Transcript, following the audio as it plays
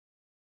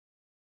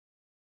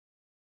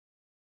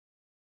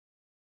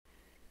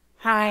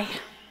Hi.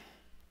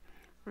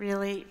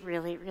 Really,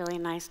 really, really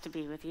nice to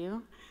be with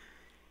you.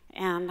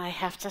 And I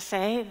have to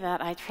say that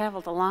I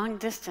traveled a long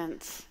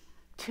distance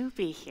to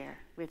be here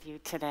with you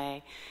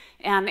today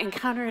and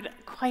encountered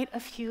quite a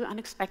few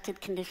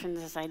unexpected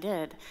conditions as I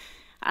did.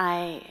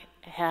 I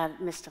had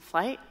missed a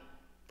flight.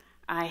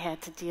 I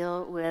had to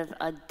deal with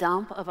a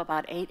dump of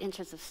about 8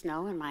 inches of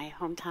snow in my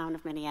hometown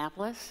of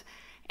Minneapolis.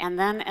 And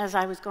then as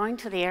I was going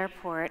to the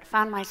airport,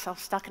 found myself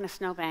stuck in a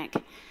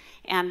snowbank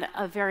and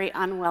a very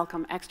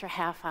unwelcome extra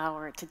half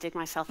hour to dig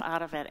myself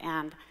out of it.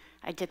 And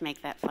I did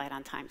make that flight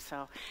on time,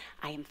 so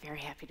I am very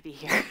happy to be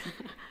here.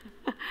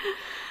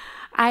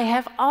 I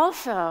have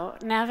also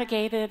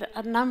navigated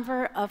a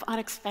number of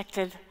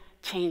unexpected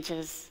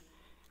changes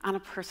on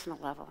a personal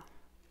level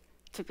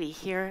to be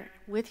here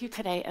with you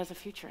today as a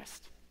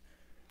futurist.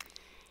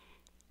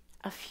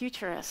 A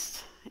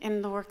futurist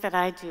in the work that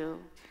I do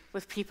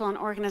with people and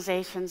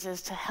organizations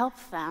is to help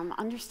them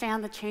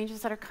understand the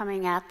changes that are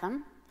coming at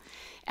them,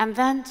 and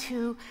then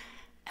to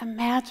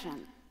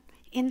imagine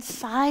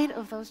inside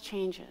of those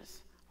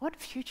changes, what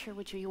future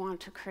would you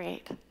want to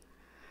create?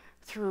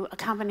 Through a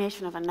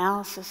combination of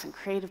analysis and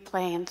creative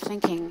play and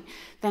thinking,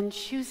 then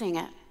choosing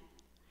it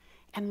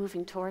and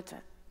moving towards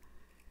it.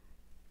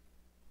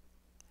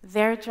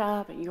 Their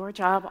job and your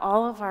job,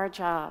 all of our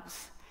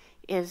jobs,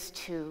 is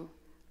to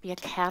be a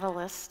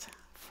catalyst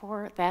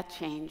for that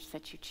change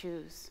that you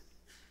choose.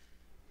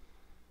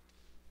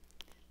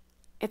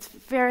 It's a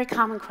very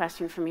common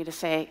question for me to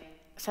say,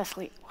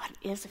 Cecily, what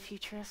is a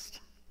futurist?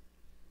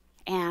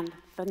 And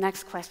the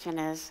next question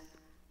is,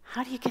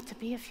 how do you get to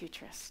be a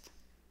futurist?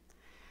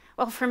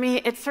 Well, for me,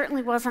 it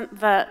certainly wasn't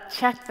the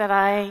check that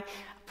I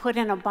put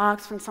in a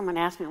box when someone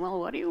asked me, well,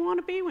 what do you want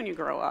to be when you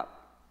grow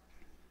up?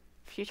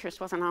 Futurist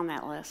wasn't on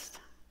that list.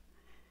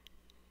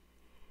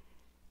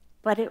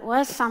 But it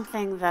was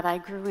something that I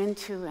grew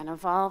into and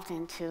evolved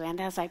into,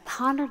 and as I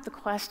pondered the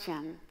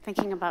question,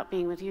 thinking about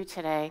being with you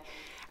today,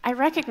 I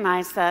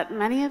recognized that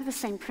many of the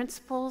same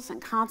principles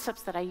and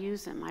concepts that I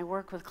use in my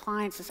work with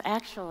clients is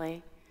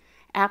actually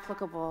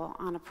applicable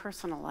on a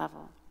personal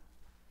level.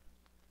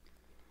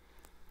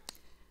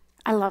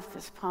 I love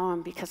this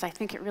poem because I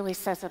think it really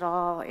says it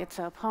all. It's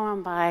a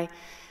poem by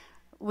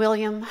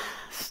William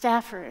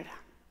Stafford.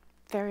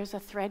 There is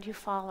a thread you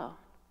follow.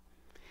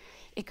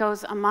 It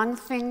goes among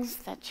things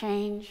that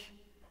change,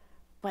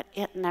 but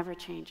it never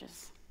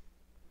changes.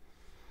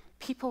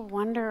 People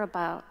wonder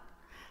about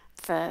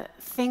the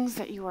things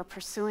that you are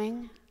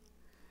pursuing.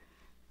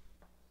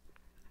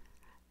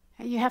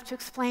 And you have to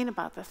explain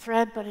about the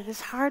thread, but it is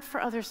hard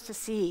for others to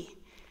see.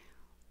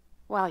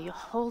 While you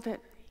hold it,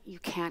 you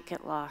can't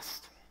get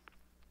lost.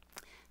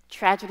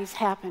 Tragedies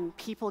happen,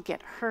 people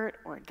get hurt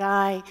or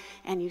die,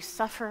 and you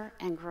suffer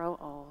and grow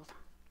old.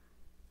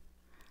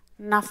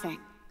 Nothing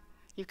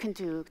you can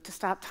do to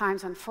stop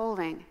time's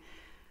unfolding,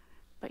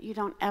 but you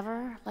don't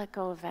ever let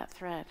go of that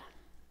thread.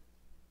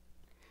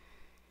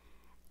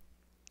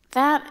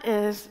 That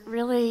is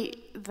really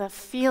the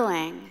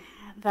feeling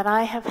that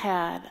I have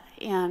had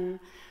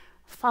in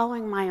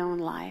following my own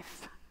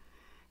life,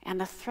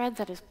 and a thread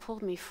that has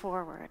pulled me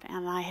forward.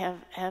 And I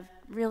have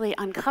really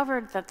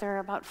uncovered that there are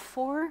about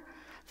 4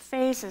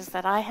 phases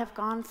that I have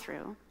gone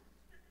through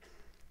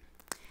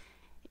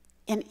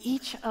in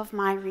each of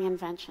my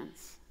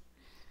reinventions.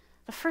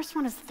 The first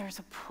one is that there's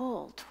a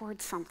pull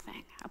towards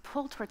something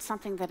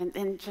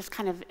that just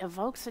kind of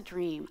evokes a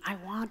dream. I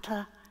want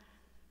to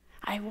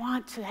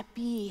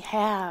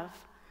have.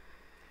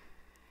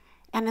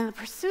 And in the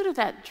pursuit of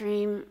that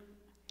dream,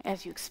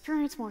 as you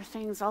experience more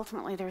things,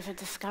 ultimately there's a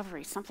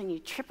discovery, something you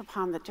trip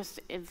upon that just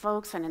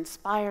evokes and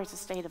inspires a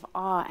state of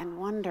awe and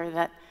wonder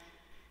that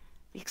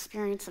the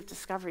experience of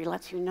discovery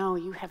lets you know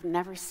you have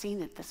never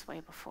seen it this way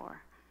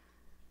before.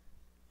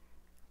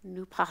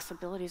 New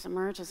possibilities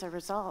emerge as a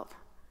result.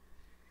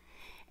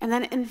 And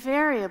then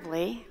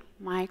invariably,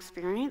 my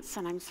experience,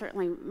 and I'm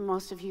certainly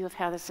most of you have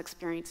had this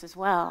experience as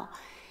well,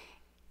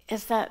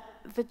 is that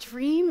the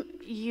dream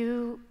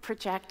you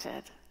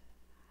projected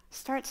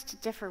starts to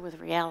differ with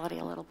reality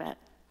a little bit,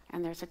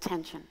 and there's a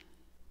tension.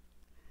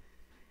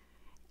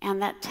 And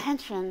that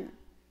tension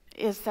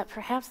is that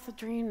perhaps the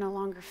dream no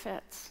longer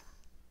fits.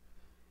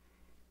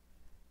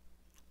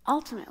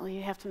 Ultimately,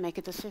 you have to make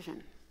a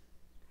decision.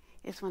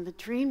 It's when the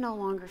dream no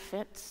longer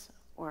fits,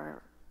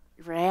 or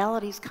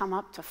realities come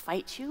up to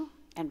fight you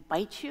and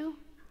bite you,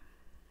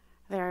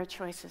 there are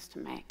choices to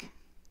make.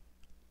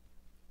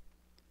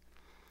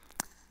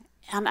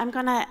 And I'm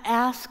going to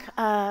ask,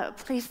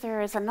 please,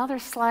 there is another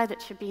slide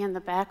that should be in the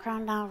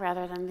background now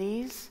rather than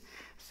these.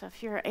 So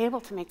if you're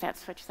able to make that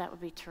switch, that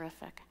would be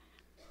terrific.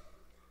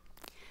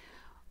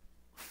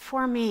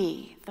 For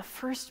me, the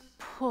first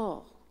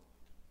pull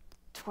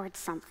towards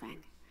something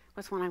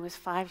was when I was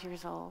 5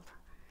 years old.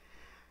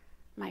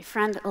 My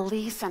friend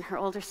Elise and her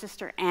older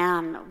sister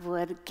Anne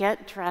would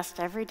get dressed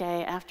every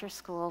day after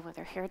school with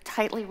their hair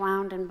tightly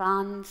wound in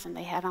buns, and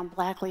they had on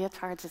black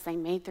leotards as they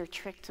made their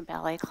trek to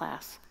ballet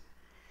class.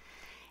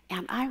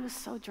 And I was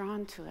so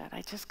drawn to it.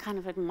 I just kind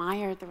of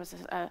admired, there was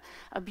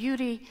a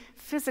beauty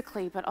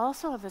physically, but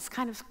also of this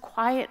kind of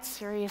quiet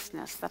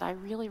seriousness that I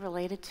really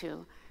related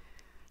to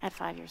at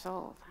 5 years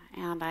old.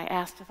 And I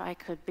asked if I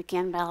could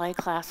begin ballet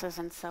classes,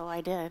 and so I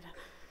did.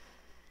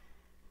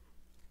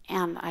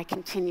 And I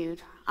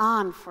continued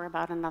on for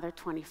about another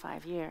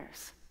 25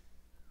 years.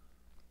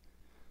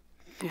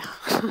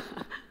 Yeah.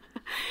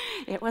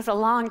 It was a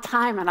long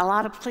time and a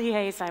lot of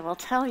pliés, I will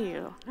tell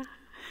you,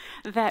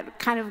 that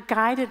kind of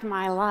guided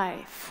my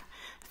life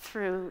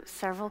through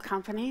several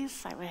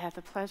companies. I had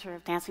the pleasure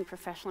of dancing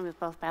professionally with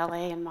both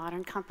ballet and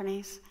modern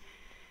companies.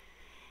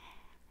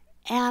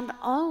 And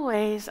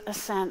always a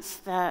sense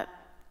that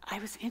I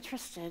was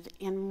interested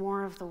in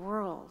more of the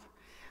world.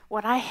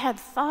 What I had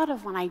thought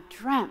of when I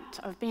dreamt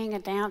of being a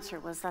dancer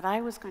was that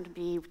I was going to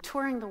be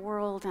touring the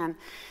world, and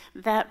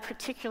that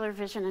particular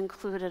vision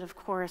included, of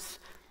course,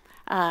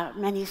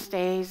 many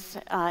stays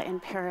in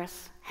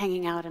Paris,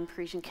 hanging out in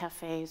Parisian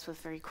cafes with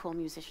very cool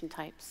musician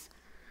types,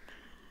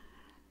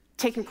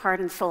 taking part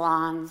in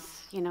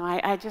salons. You know,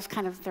 I just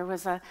kind of, there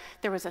was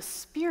a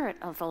spirit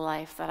of the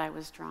life that I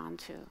was drawn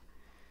to.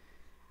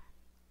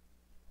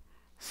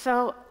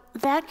 So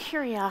that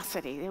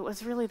curiosity, it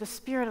was really the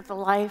spirit of the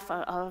life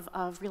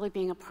of really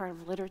being a part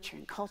of literature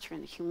and culture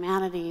and the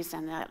humanities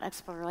and that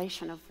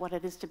exploration of what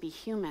it is to be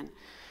human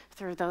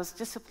through those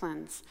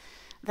disciplines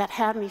that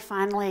had me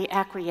finally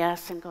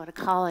acquiesce and go to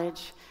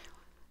college.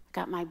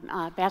 Got my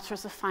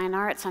Bachelor's of Fine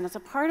Arts, and as a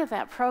part of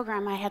that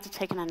program, I had to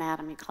take an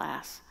anatomy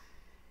class.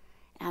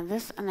 And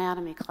this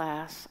anatomy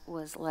class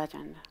was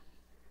legend.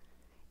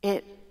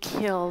 It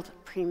killed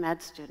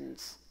pre-med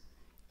students.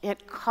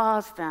 It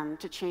caused them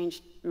to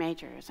change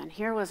majors. And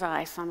here was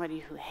I, somebody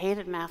who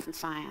hated math and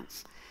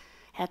science,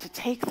 had to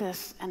take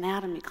this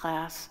anatomy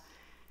class,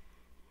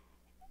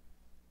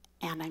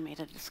 and I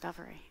made a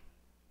discovery.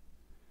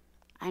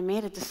 I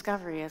made a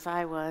discovery as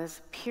I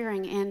was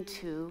peering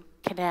into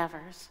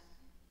cadavers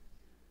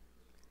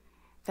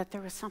that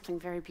there was something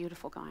very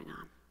beautiful going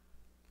on.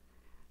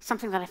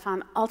 Something that I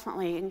found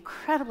ultimately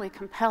incredibly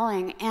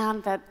compelling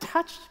and that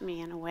touched me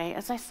in a way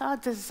as I saw a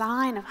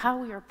design of how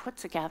we were put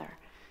together.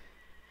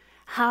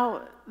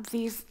 How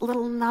these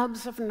little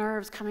nubs of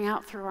nerves coming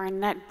out through our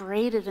neck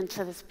braided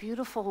into this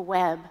beautiful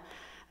web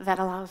that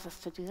allows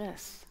us to do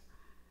this.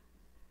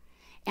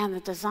 And the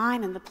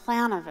design and the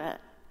plan of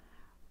it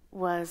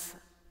was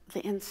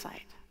the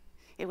insight.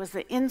 It was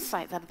the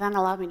insight that then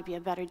allowed me to be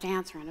a better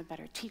dancer and a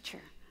better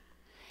teacher.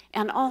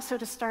 And also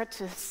to start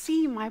to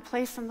see my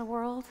place in the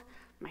world,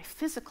 my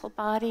physical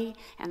body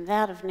and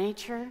that of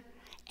nature,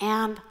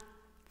 and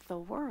the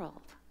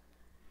world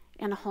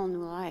in a whole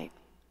new light.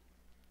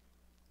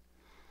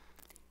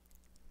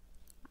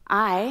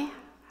 I,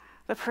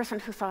 the person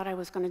who thought I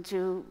was going to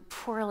do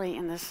poorly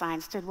in this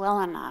science, did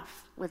well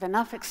enough, with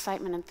enough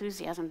excitement and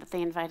enthusiasm that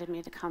they invited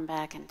me to come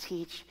back and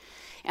teach.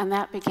 And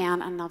that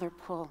began another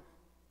pull.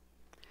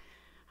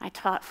 I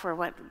taught for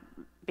what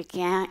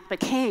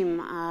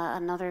became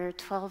another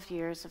 12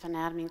 years of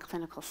anatomy and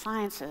clinical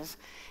sciences,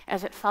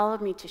 as it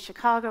followed me to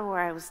Chicago,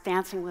 where I was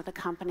dancing with a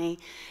company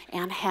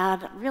and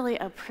had really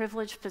a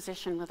privileged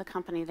position with a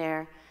company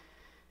there.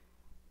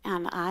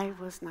 And I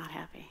was not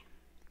happy.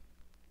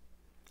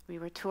 We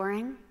were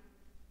touring,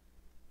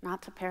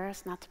 not to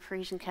Paris, not to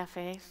Parisian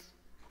cafes.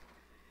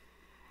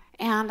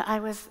 And I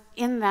was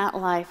in that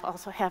life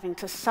also having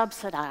to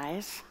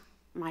subsidize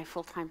my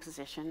full-time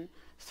position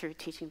through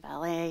teaching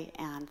ballet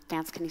and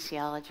dance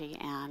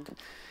kinesiology and,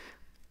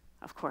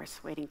 of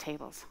course, waiting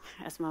tables,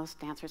 as most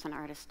dancers and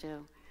artists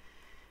do.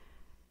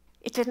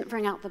 It didn't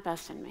bring out the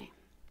best in me.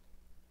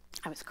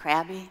 I was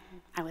crabby,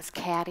 I was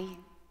catty,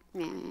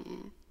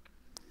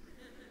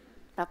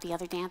 about the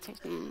other dancers.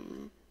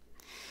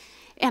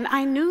 And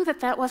I knew that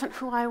that wasn't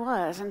who I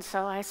was, and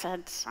so I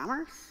said,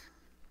 Sommers,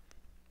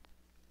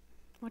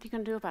 what are you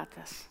going to do about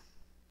this?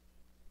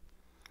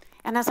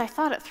 And as I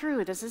thought it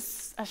through, does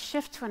this a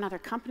shift to another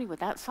company, would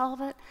that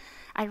solve it?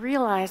 I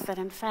realized that,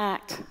 in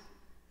fact,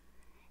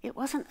 it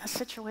wasn't a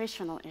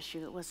situational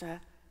issue, it was a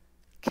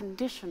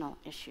conditional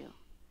issue.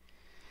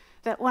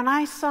 That when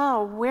I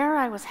saw where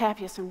I was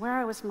happiest and where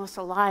I was most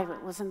alive,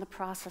 it was in the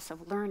process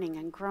of learning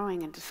and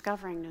growing and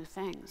discovering new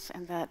things.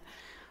 And that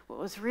what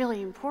was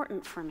really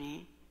important for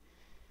me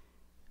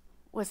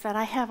was that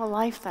I have a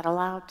life that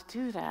allowed to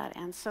do that.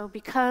 And so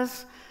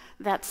because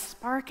that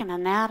spark in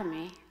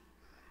anatomy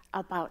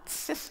about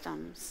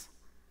systems,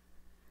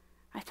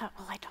 I thought,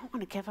 well, I don't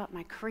want to give up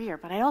my career,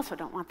 but I also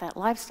don't want that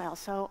lifestyle,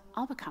 so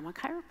I'll become a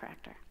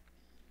chiropractor.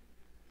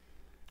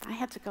 I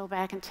had to go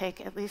back and take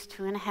at least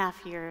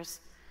 2.5 years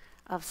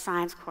of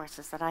science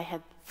courses that I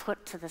had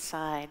put to the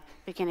side,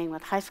 beginning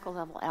with high school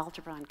level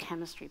algebra and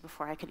chemistry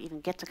before I could even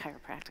get to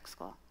chiropractic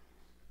school,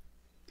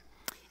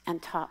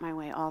 and taught my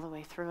way all the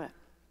way through it.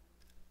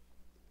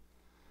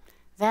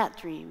 That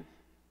dream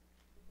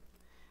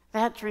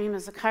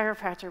as a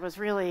chiropractor was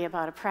really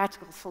about a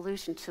practical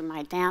solution to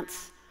my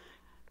dance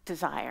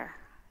desire.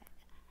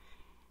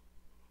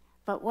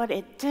 But what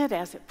it did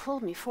as it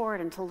pulled me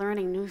forward into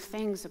learning new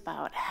things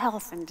about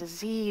health and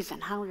disease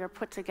and how we were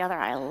put together.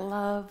 I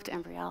loved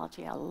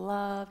embryology. I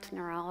loved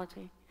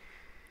neurology.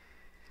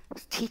 I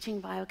was teaching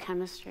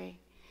biochemistry.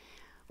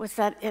 Was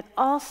that it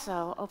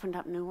also opened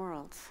up new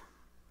worlds.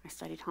 I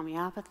studied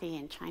homeopathy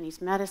and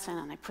Chinese medicine,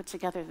 and I put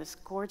together this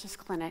gorgeous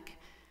clinic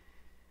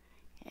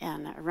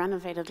and a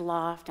renovated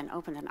loft and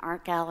opened an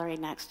art gallery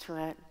next to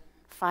it,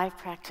 5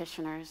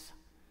 practitioners.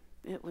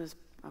 It was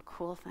a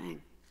cool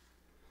thing.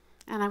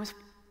 And I was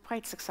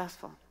quite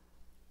successful.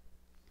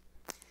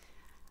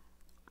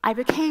 I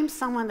became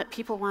someone that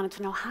people wanted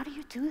to know, how do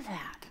you do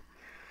that?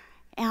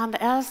 And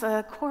as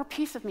a core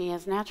piece of me,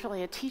 as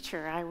naturally a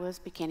teacher, I was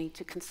beginning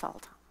to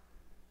consult.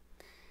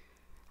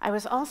 I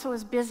was also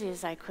as busy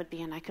as I could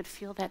be, and I could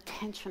feel that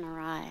tension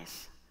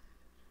arise.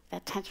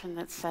 That tension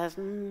that says,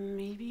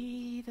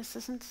 maybe this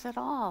isn't at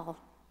all.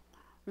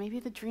 Maybe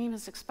the dream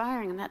is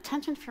expiring. And that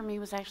tension for me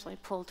was actually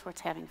pulled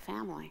towards having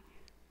family.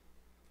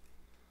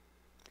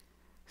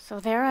 So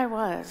there I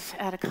was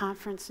at a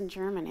conference in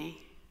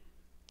Germany,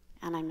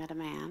 and I met a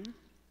man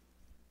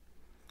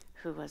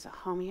who was a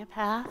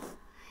homeopath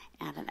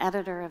and an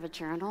editor of a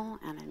journal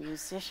and a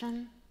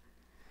musician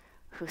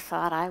who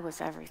thought I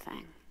was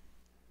everything.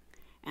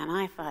 And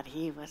I thought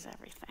he was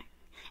everything.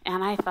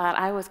 And I thought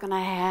I was going to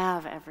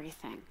have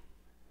everything.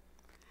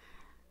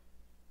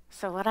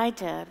 So what I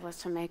did was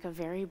to make a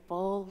very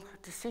bold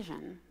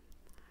decision,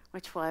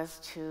 which was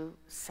to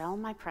sell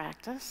my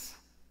practice,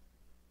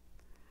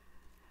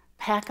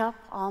 pack up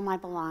all my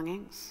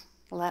belongings,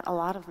 let a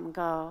lot of them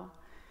go,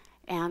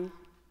 and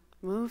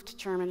move to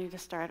Germany to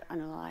start a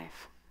new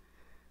life.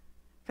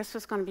 This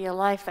was going to be a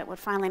life that would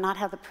finally not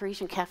have the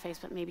Parisian cafes,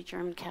 but maybe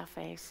German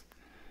cafes.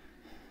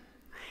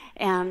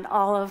 And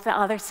all of the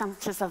other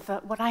senses of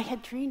what I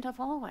had dreamed of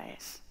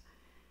always.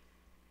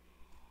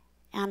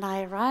 And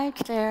I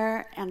arrived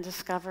there and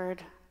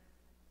discovered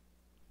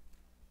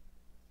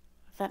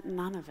that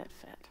none of it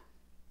fit.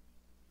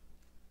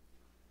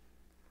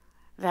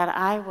 That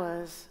I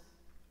was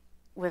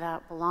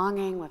without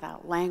belonging,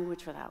 without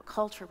language, without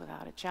culture,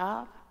 without a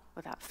job,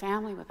 without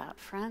family, without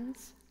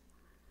friends.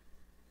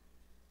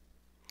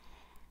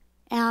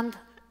 And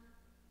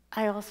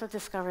I also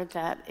discovered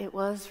that it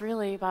was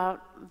really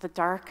about the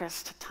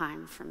darkest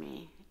time for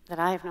me that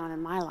I have known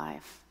in my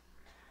life,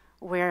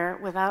 where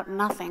without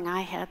nothing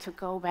I had to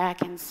go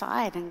back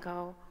inside and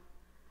go,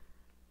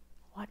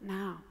 what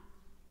now?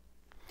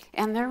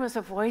 And there was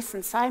a voice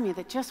inside me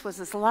that just was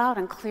as loud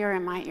and clear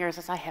in my ears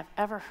as I have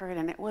ever heard,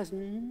 and it was,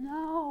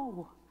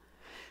 no,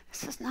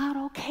 this is not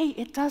okay.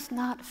 It does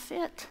not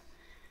fit.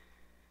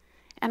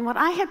 And what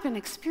I had been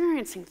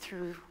experiencing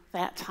through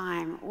that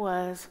time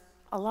was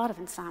a lot of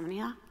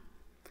insomnia,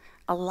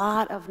 a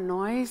lot of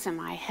noise in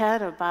my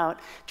head about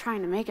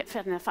trying to make it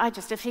fit, and if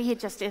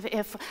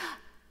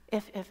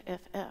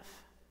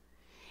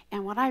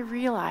And what I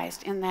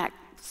realized in that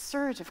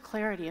surge of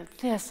clarity of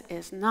this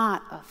is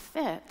not a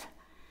fit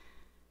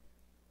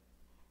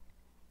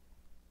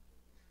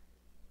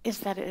is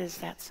that it is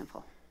that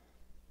simple.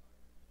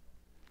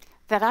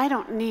 That I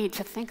don't need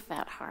to think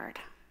that hard.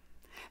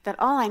 That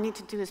all I need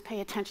to do is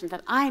pay attention.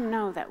 That I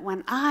know that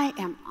when I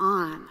am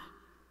on,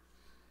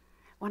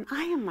 when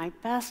I am my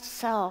best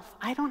self,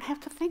 I don't have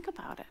to think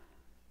about it.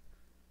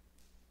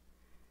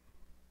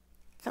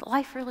 That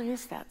life really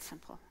is that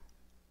simple.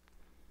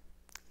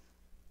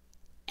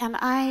 And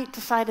I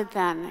decided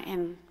then,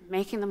 in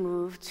making the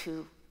move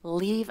to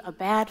leave a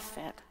bad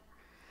fit,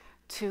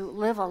 to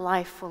live a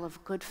life full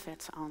of good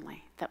fits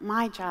only, that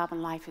my job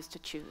in life is to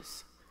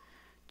choose.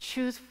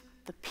 Choose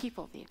the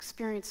people, the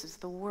experiences,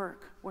 the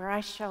work, where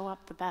I show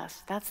up the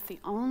best. That's the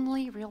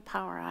only real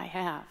power I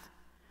have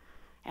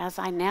as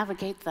I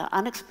navigate the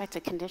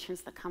unexpected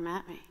conditions that come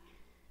at me.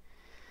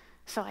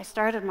 So I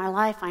started my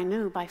life, I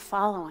knew, by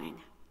following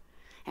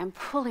and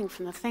pulling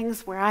from the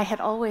things where I had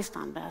always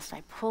done best.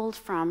 I pulled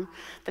from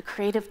the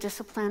creative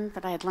discipline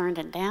that I had learned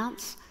in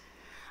dance.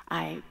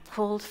 I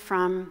pulled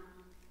from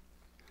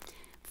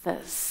the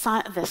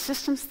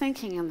systems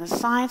thinking and the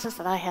sciences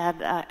that I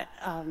had,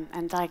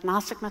 and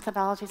diagnostic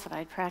methodologies that I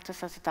had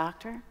practiced as a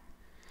doctor.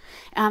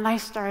 And I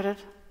started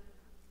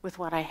with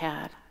what I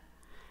had,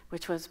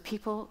 which was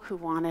people who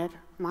wanted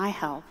my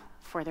help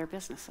for their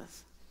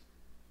businesses.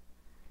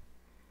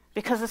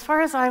 Because as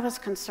far as I was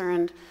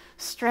concerned,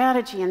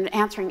 strategy and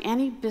answering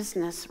any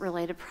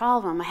business-related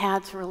problem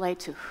had to relate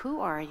to who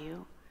are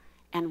you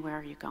and where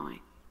are you going.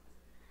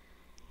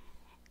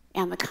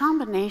 And the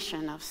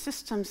combination of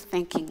systems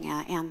thinking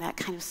and that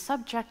kind of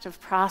subjective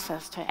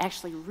process to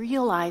actually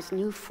realize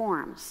new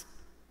forms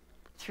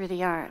through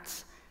the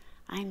arts,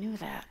 I knew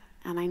that,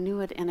 and I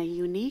knew it in a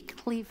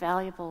uniquely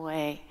valuable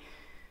way.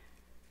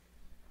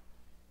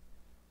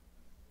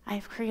 I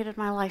have created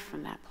my life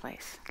from that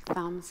place.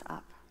 Thumbs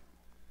up.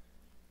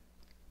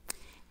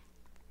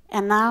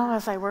 And now,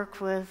 as I work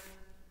with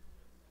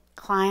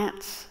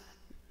clients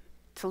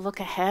to look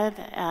ahead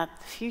at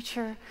the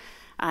future,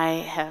 I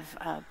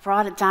have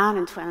brought it down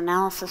into an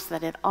analysis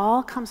that it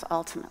all comes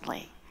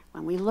ultimately,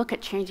 when we look at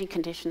changing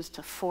conditions,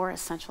 to 4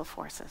 essential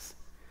forces: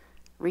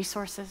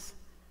 resources,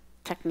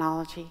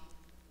 technology,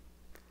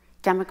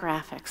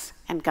 demographics,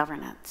 and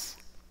governance.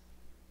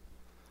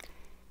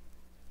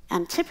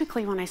 And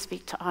typically when I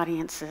speak to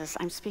audiences,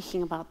 I'm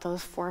speaking about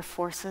those 4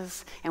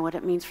 forces and what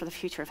it means for the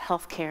future of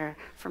healthcare,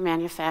 for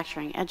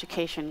manufacturing,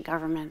 education,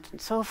 government, and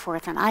so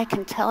forth. And I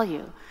can tell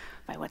you,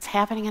 by what's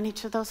happening in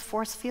each of those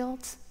force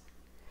fields,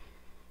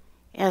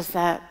 is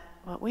that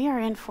what we are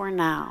in for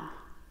now,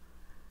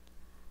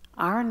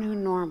 our new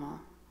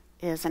normal,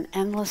 is an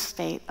endless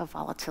state of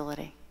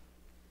volatility.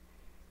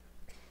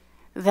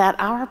 That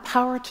our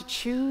power to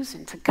choose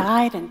and to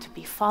guide and to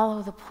be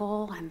follow the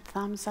pull and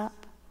thumbs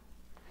up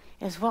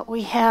is what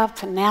we have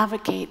to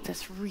navigate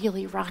this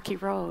really rocky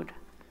road.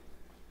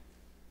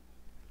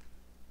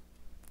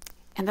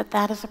 And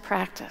that is a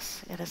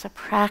practice. It is a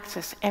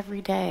practice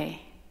every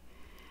day.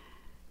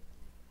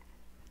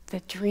 The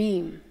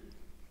dream,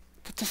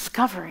 the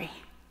discovery,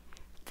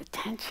 the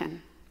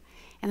tension,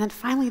 and then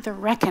finally the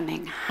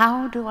reckoning.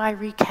 How do I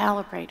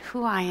recalibrate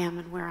who I am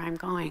and where I'm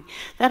going?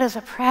 That is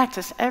a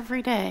practice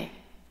every day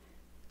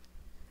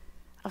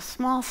of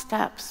small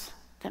steps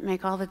that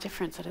make all the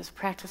difference. It is a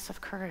practice of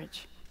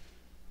courage.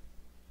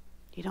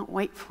 You don't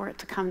wait for it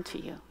to come to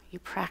you. You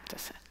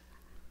practice it.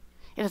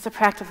 It is a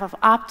practice of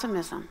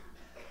optimism.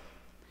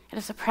 It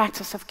is a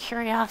practice of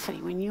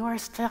curiosity. When you are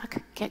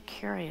stuck, get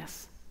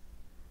curious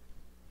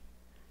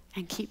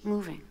and keep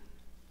moving.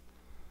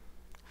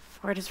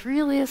 For it is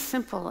really as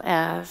simple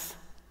as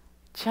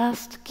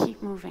just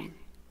keep moving,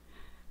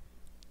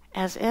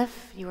 as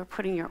if you were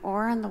putting your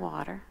oar in the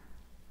water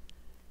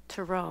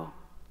to row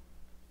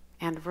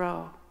and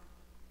row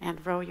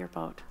and row your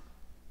boat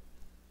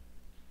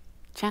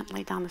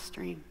gently down the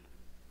stream.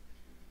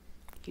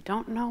 You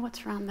don't know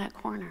what's around that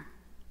corner,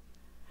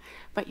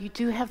 but you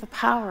do have the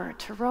power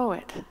to row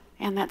it,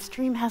 and that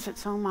stream has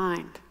its own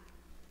mind,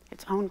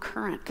 its own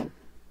current.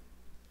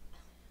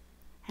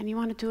 And you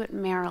want to do it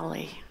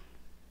merrily,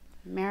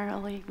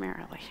 merrily,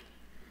 merrily.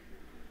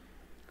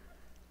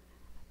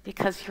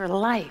 Because your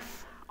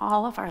life,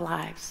 all of our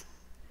lives,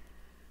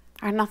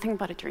 are nothing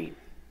but a dream.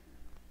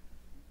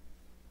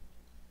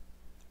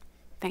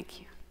 Thank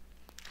you.